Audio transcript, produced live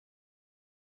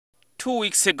2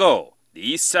 weeks ago, the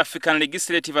East African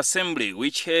Legislative Assembly,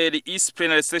 which held its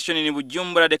plenary session in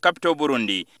Bujumbura, the capital of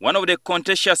Burundi, one of the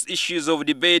contentious issues of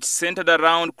debate centered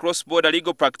around cross-border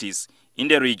legal practice in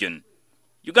the region.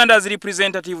 Uganda's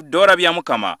representative Dora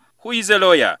Byamukama, who is a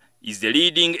lawyer, is the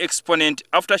leading exponent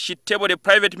after she tabled a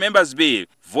private member's bill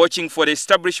vouching for the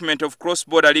establishment of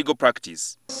cross-border legal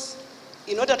practice.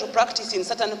 In order to practice in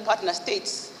certain partner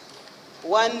states,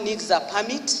 one needs a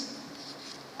permit,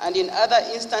 and in other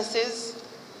instances,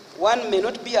 one may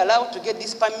not be allowed to get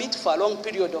this permit for a long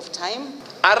period of time.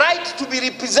 A right to be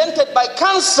represented by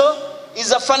counsel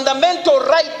is a fundamental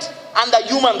right and a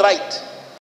human right.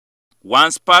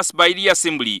 Once passed by the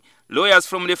Assembly, lawyers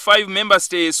from the 5 member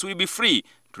states will be free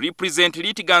to represent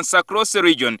litigants across the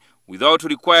region without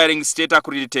requiring state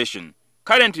accreditation.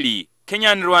 Currently, Kenya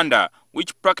and Rwanda,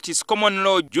 which practice common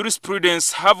law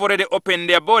jurisprudence, have already opened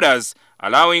their borders,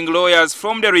 allowing lawyers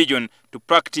from the region to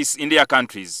practice in their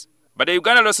countries. But the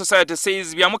Uganda Law Society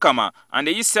says Byamukama and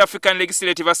the East African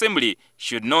Legislative Assembly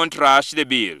should not rush the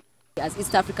bill. As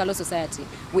East Africa Law Society,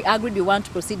 we agreed we want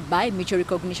to proceed by mutual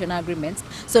recognition agreements.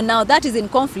 So now that is in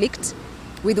conflict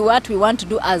with what we want to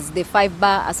do as the 5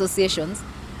 bar associations,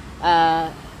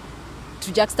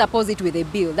 to juxtapose it with a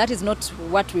bill. That is not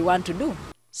what we want to do.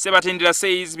 Ssebatindira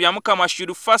says Byamukama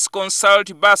should first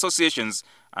consult bar associations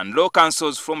and law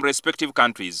councils from respective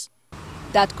countries.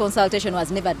 That consultation was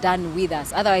never done with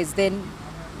us. Otherwise, then,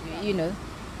 you know,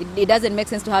 it doesn't make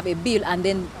sense to have a bill and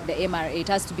then the MRA. It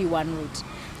has to be one route.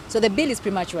 So the bill is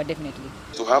premature, definitely.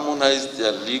 To harmonize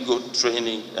their legal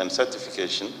training and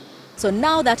certification. So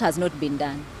now that has not been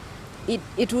done.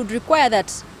 It would require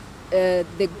that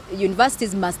the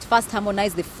universities must first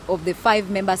harmonize of the 5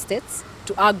 member states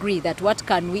to agree that what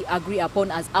can we agree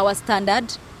upon as our standard,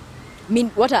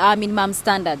 what are our minimum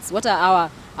standards, what are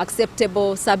our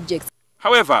acceptable subjects.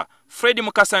 However, Fred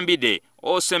Mukasambide,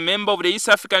 also a member of the East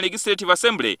African Legislative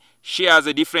Assembly, shares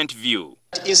a different view.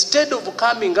 Instead of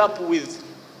coming up with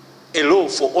a law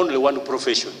for only one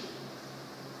profession,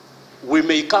 we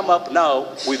may come up now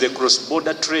with a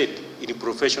cross-border trade in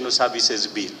professional services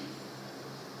bill,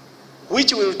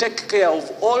 which will take care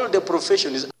of all the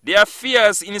professions. There are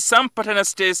fears in some partner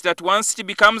states that once it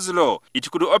becomes law, it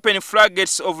could open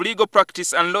floodgates of legal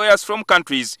practice, and lawyers from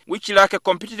countries which lack a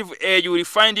competitive edge will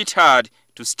find it hard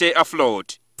to stay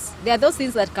afloat. There are those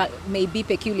things that may be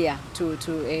peculiar to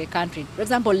a country. For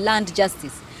example, land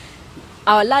justice.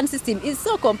 Our land system is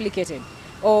so complicated.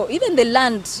 Or even the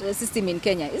land system in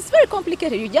Kenya is very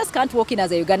complicated. You just can't walk in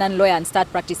as a Ugandan lawyer and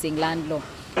start practicing land law.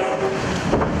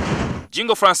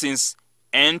 Jingo Francis,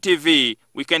 NTV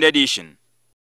Weekend Edition.